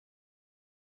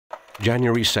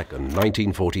January 2nd,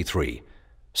 1943.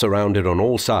 Surrounded on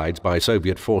all sides by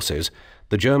Soviet forces,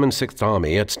 the German Sixth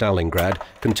Army at Stalingrad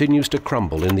continues to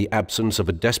crumble in the absence of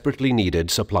a desperately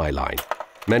needed supply line.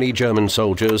 Many German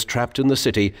soldiers trapped in the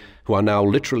city, who are now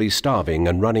literally starving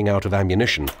and running out of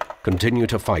ammunition, continue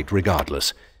to fight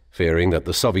regardless, fearing that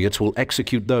the Soviets will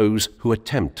execute those who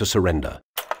attempt to surrender.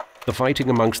 The fighting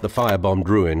amongst the firebombed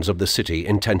ruins of the city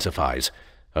intensifies,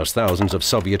 as thousands of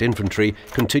Soviet infantry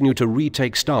continue to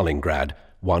retake Stalingrad,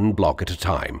 one block at a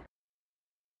time.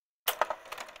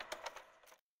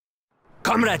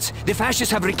 Comrades, the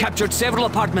fascists have recaptured several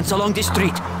apartments along this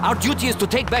street. Our duty is to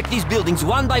take back these buildings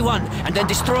one by one and then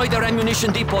destroy their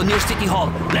ammunition depot near City Hall.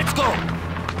 Let's go!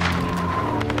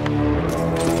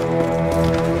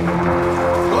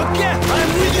 Okay,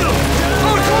 I'm with you!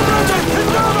 Our comrades are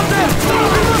pinned down up there!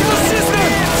 We must assist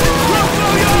them! We'll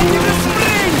throw you out with a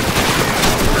spring!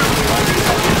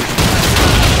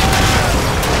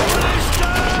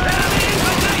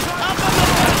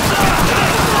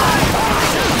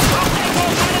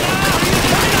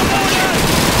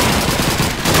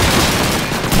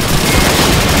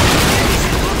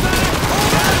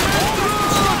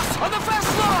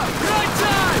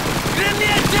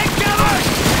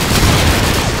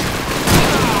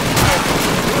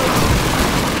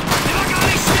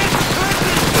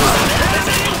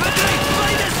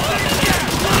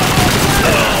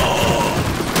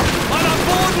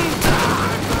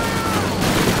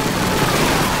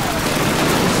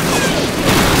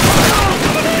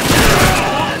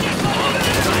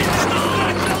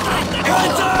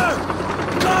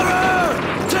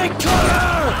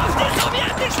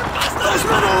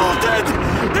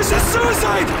 This is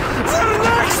suicide! They're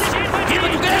next! Keep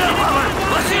it together, Power!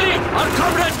 Vasily, our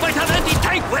comrades might have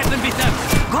anti-tank weapon with them!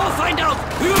 Go find out!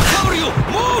 We will cover you!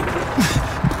 Move!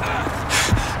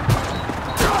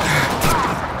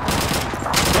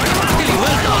 Vasily,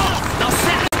 well done! Now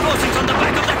set explosives on the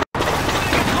back of the...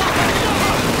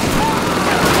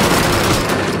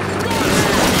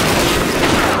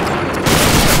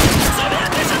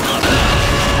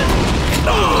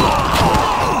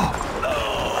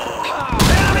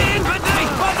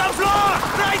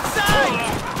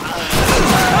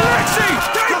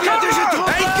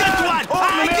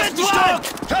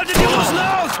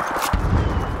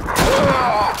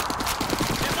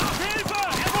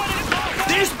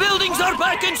 These buildings are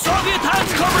back in Soviet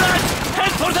hands, comrades!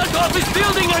 Head for that office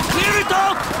building and clear it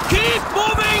out! Keep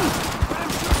moving!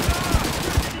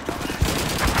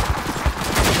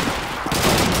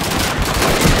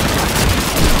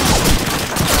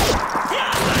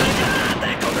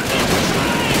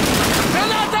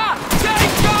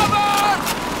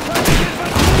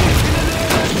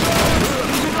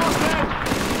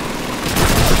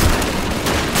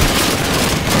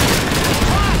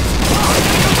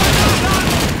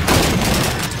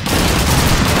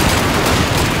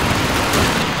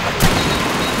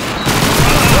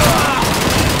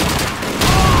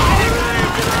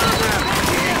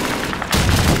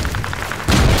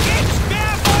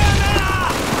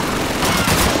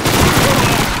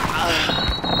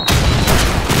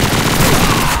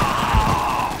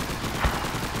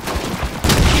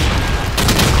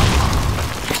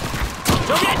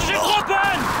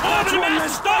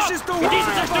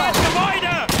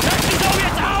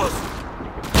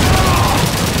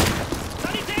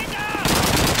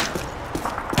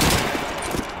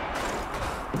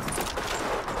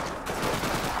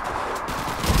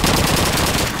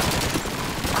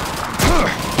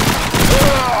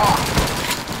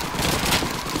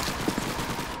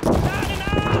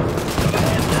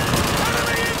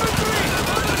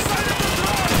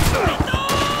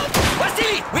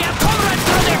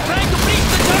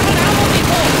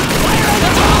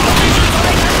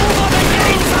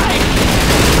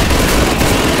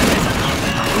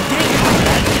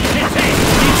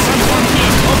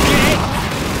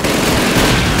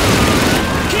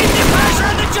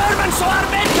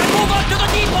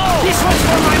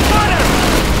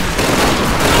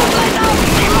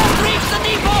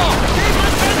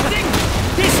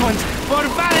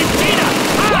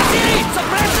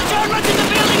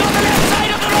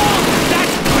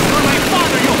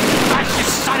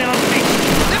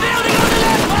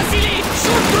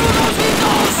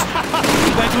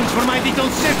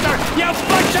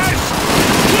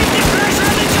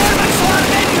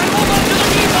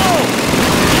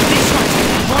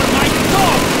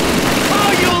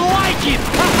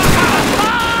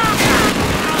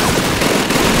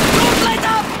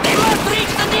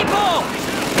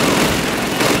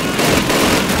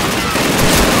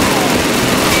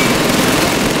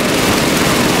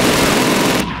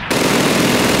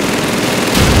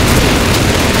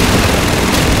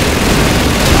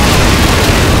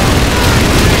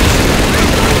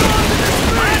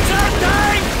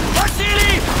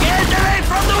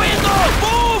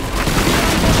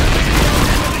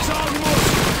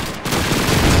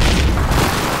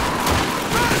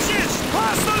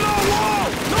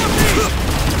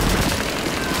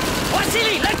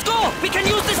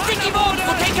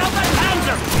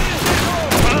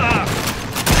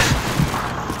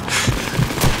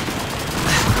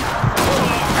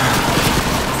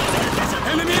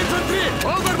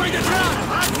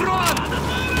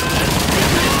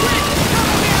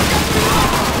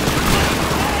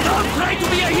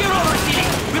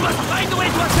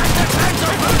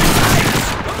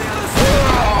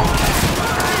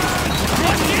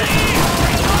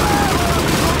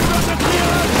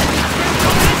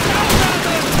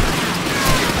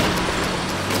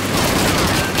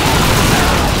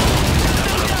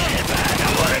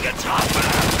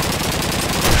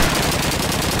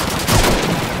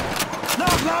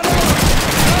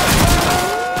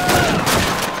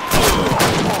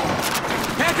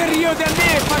 meglio del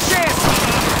me, fascist!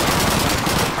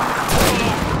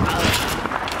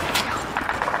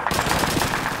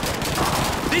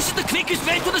 This is the quickest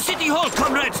way to the city hall,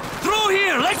 comrades! Through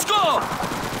here, let's go!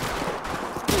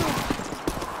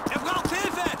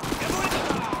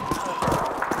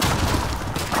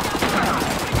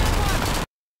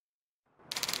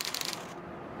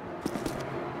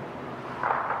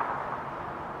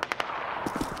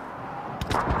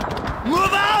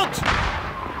 Move out!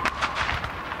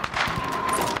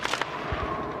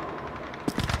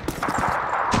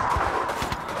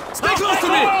 Stay close to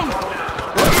me!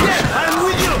 I'm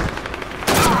with you!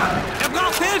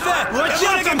 Braucht Hilfe! Watch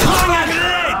out, I'm throwing a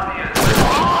grenade!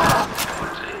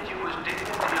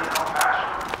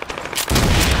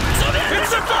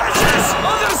 It's the fascists!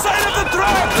 Other side of the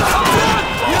track! Up front!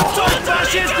 You told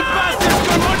fascist bastards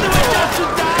come all the way down to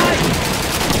die!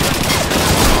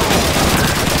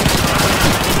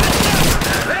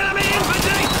 Enemy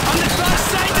infantry! On the far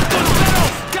side of those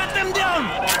barrels! Cut them down!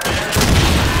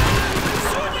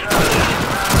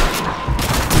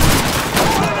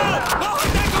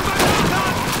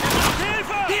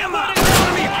 Here, man!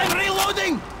 I'm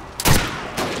reloading!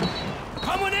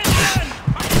 Kommunisten!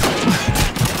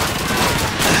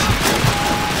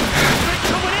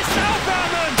 Kommunisten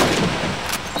aufwärmen!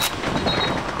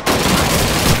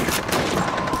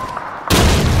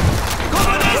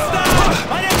 Kommunisten!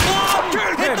 Einen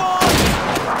Bomben! Hinter uns!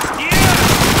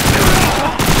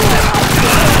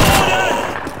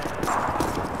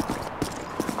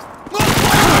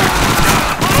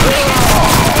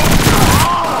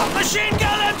 Machine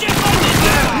gun object on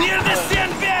near the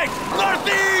sandbag!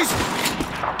 Northeast!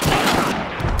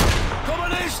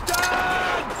 Kommunisten!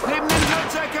 Neben den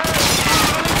Blutsäcken!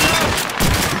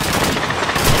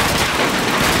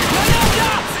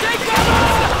 Stay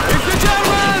covered! It's the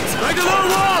Germans! Regular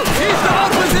wall! Keep the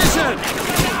opposition!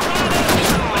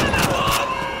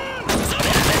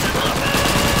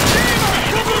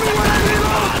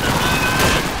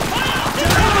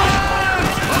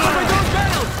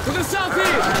 To the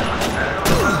southeast!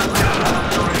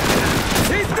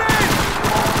 He's dead!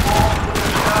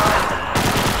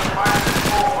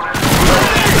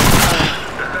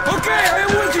 Okay, I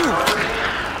am with you!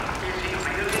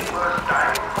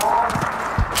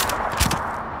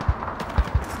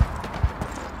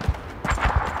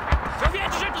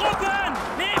 Sowjetische Truppen!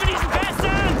 Neben diesen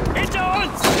Festern! Hinter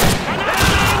uns!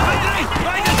 Infantry!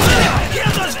 Weiter!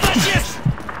 Kill those fascists!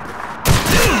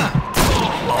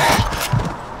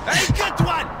 I got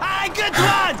one! I got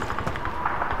one!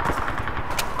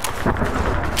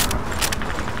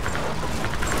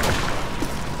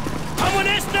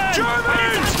 Kommunisten!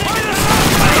 Germans!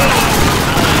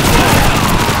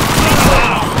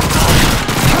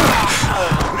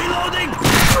 Reloading!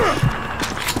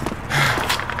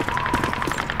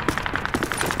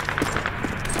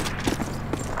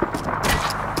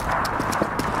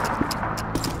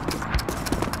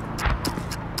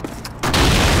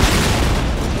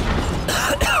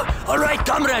 All right,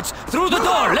 comrades, through the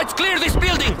door. Let's clear this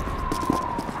building.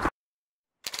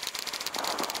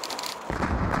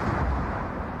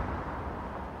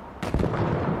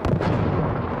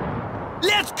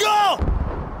 Let's go!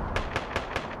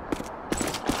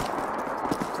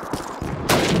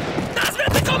 Das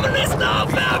wird die Kommunisten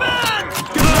aufwärmen!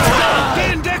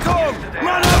 Geh in Deckung!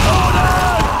 Mann auf Boden!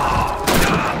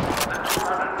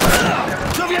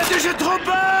 Sowjetische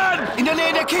Truppen! In der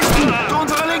Nähe der Kisten! Zu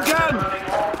unserer Linken!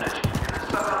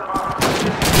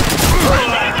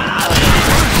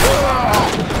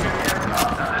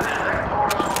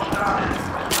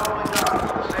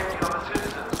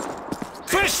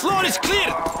 First floor is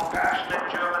clear!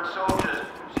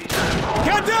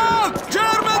 Get down!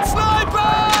 German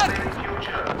Sniper!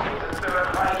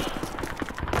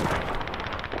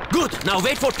 Good, now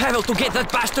wait for Pavel to get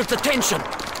that bastard's attention.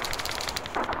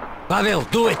 Pavel,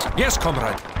 do it. Yes,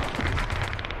 comrade.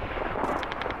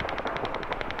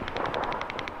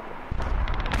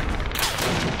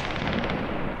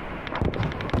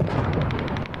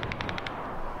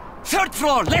 Third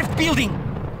floor, left building.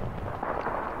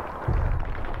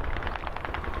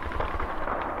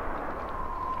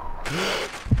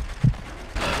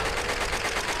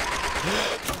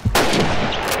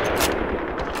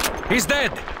 He's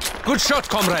dead. Good shot,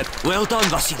 comrade. Well done,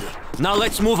 Vasily. Now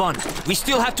let's move on. We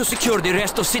still have to secure the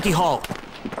rest of City Hall.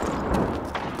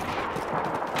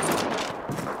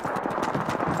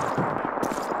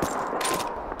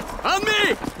 On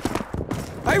me!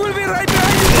 I will be right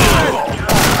behind you, comrade!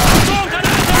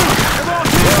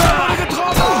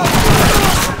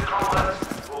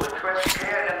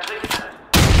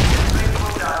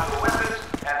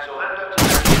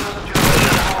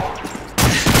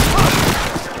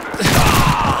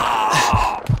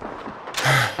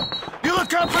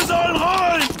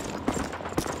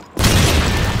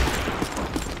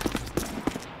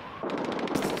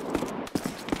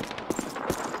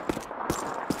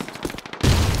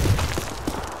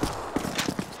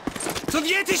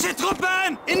 Sowjetische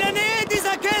Truppen! In der Nähe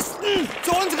dieser Kisten!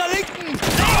 Zu unserer Linken!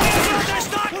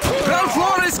 Ground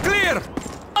floor is clear!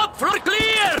 Up floor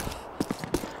clear!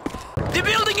 The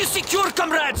building is secure,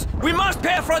 comrades! We must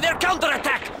prepare for their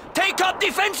counterattack! Take up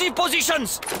defensive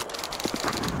positions!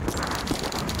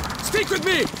 Speak with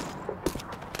me!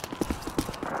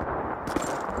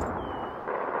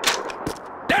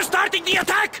 They're starting the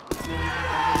attack!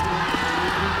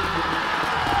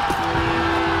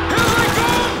 Here they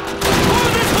come!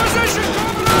 Hold this position,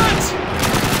 comrades!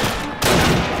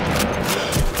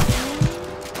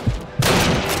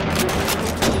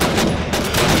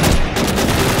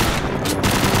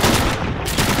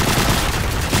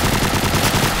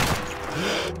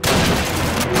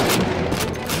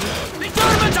 The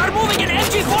Germans are moving an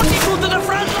MG-42 to the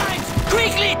front lines!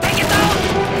 Quickly, take it down!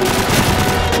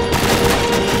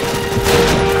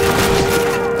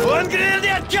 One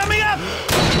grenadier coming up!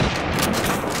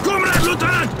 Comrade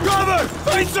Lieutenant! Cover!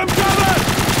 Find some cover!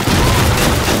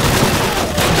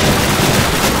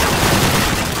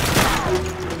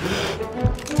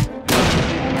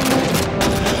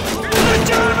 Kill the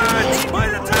Germans! By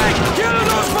the tank! Kill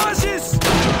those fascists!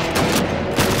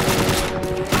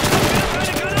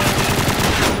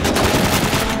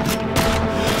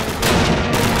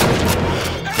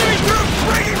 Enemy troops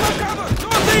breaking for cover!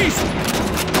 Northeast!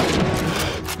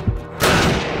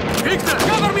 Victor,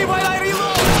 cover me while I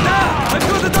reload! Nah, I've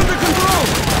got it under control!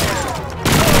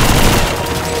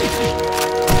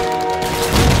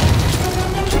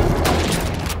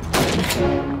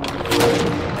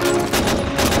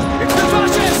 It's the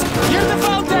fascists! Near the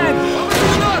fountain! Over to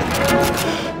the north!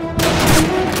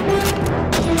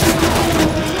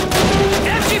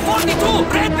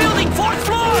 MG-42, red building, 4th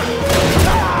floor!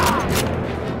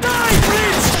 Die,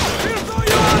 Fritz! We'll throw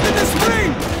you out in the spring!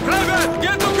 Private,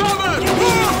 get to cover!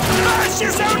 Move!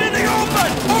 Fascists out in the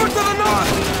open! Over to the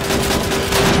north!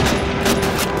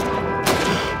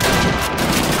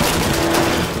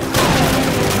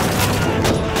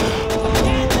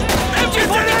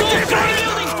 MG-42, red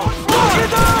building, 4th floor! Knock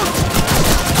it out!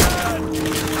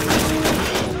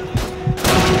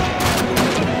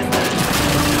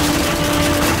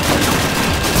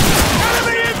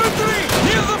 Enemy infantry!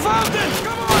 Near the fountain!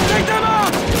 Come on, take them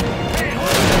out!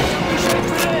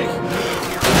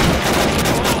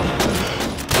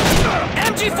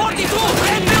 MG-42,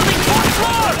 red building, 4th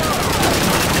floor!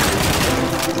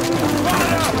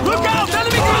 Look out!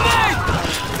 Enemy grenade!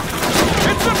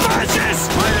 It's the fascists!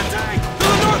 By the tank! To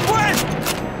the northwest!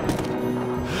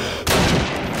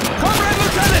 Comrade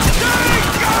Lieutenant! Take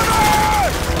cover!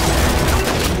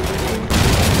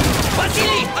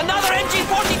 Vasily, another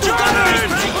MG-42 gunner is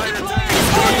trying to deploy his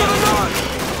Go to the fire! north!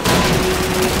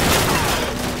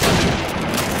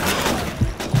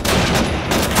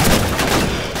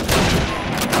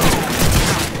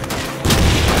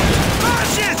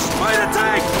 Fascists! By the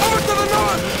tank! Over to the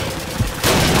north!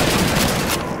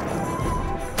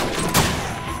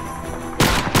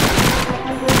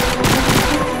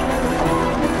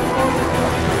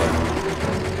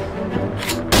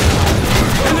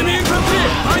 Enemy infantry!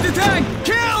 By the tank!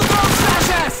 Kill those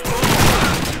fascists!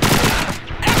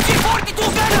 MG-42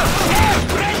 gunner! There!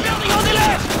 Red building on the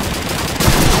left!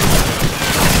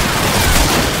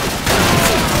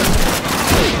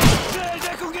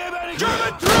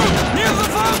 German troops! Near the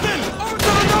fountain! Over to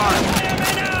the north!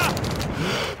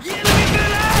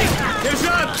 Here's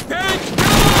up! Tank!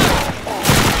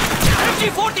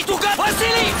 MG-42 gun!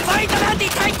 Vasily, find an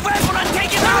anti-tank weapon and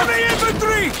take it out! Enemy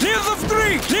infantry! Near the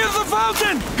tree! Near the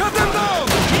fountain! Cut them down!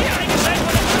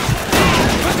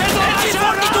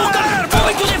 MG-42 gunner,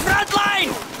 moving to the front line!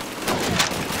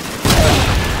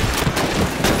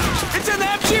 It's an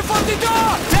MG-42!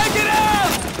 Take it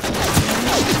out!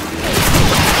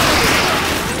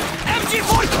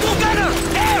 MG-42 gunner!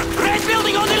 There! Red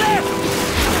building on the left!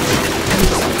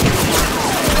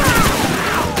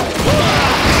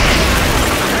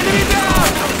 Enemy down!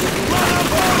 Run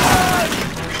forward!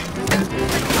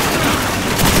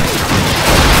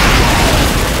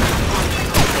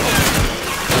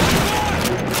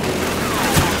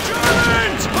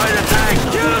 Germans! By the tank!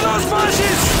 Kill those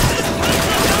fascists!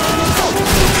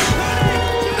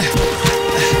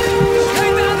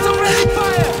 Lay down some ready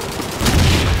fire!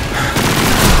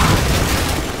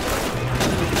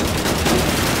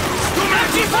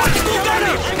 MG-42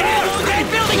 gunner! There! Red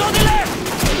building on the left!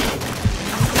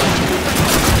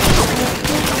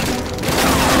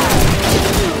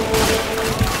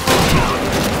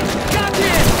 Got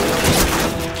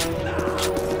it!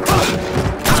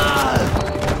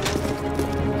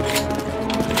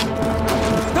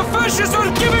 The fascists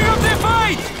are giving up their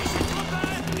fight!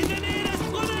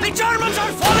 The Germans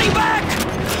are falling back!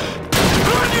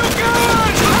 you go!